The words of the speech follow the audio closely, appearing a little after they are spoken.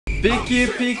Piki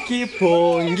piki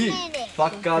pongi,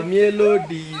 fakamielo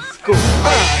disco.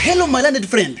 Hello, my learned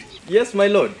friend. Yes, my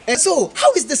lord. So,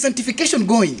 how is the sanctification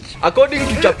going? According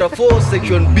to chapter 4,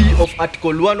 section B of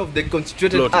article 1 of the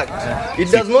Constituted Act,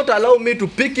 it does not allow me to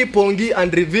piki pongi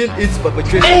and reveal its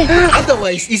perpetuation.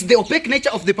 Otherwise, is the opaque nature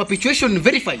of the perpetuation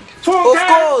verified? Of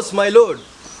course, my lord.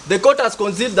 The court has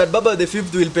conceived that Baba the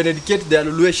Fifth will predicate the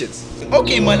evaluations.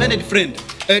 Okay, my learned friend.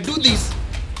 Do this.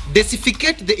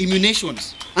 Desificate the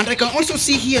immunizations. And I can also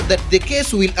see here that the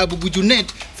case will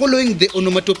abubujunate following the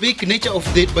onomatopoeic nature of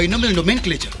the binomial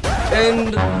nomenclature.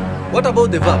 And what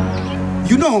about the verb?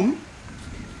 You know,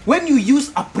 when you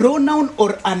use a pronoun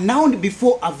or a noun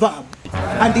before a verb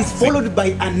and is followed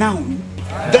by a noun,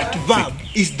 that verb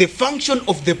is the function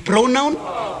of the pronoun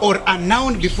or a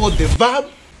noun before the verb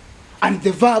and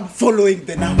the verb following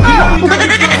the noun.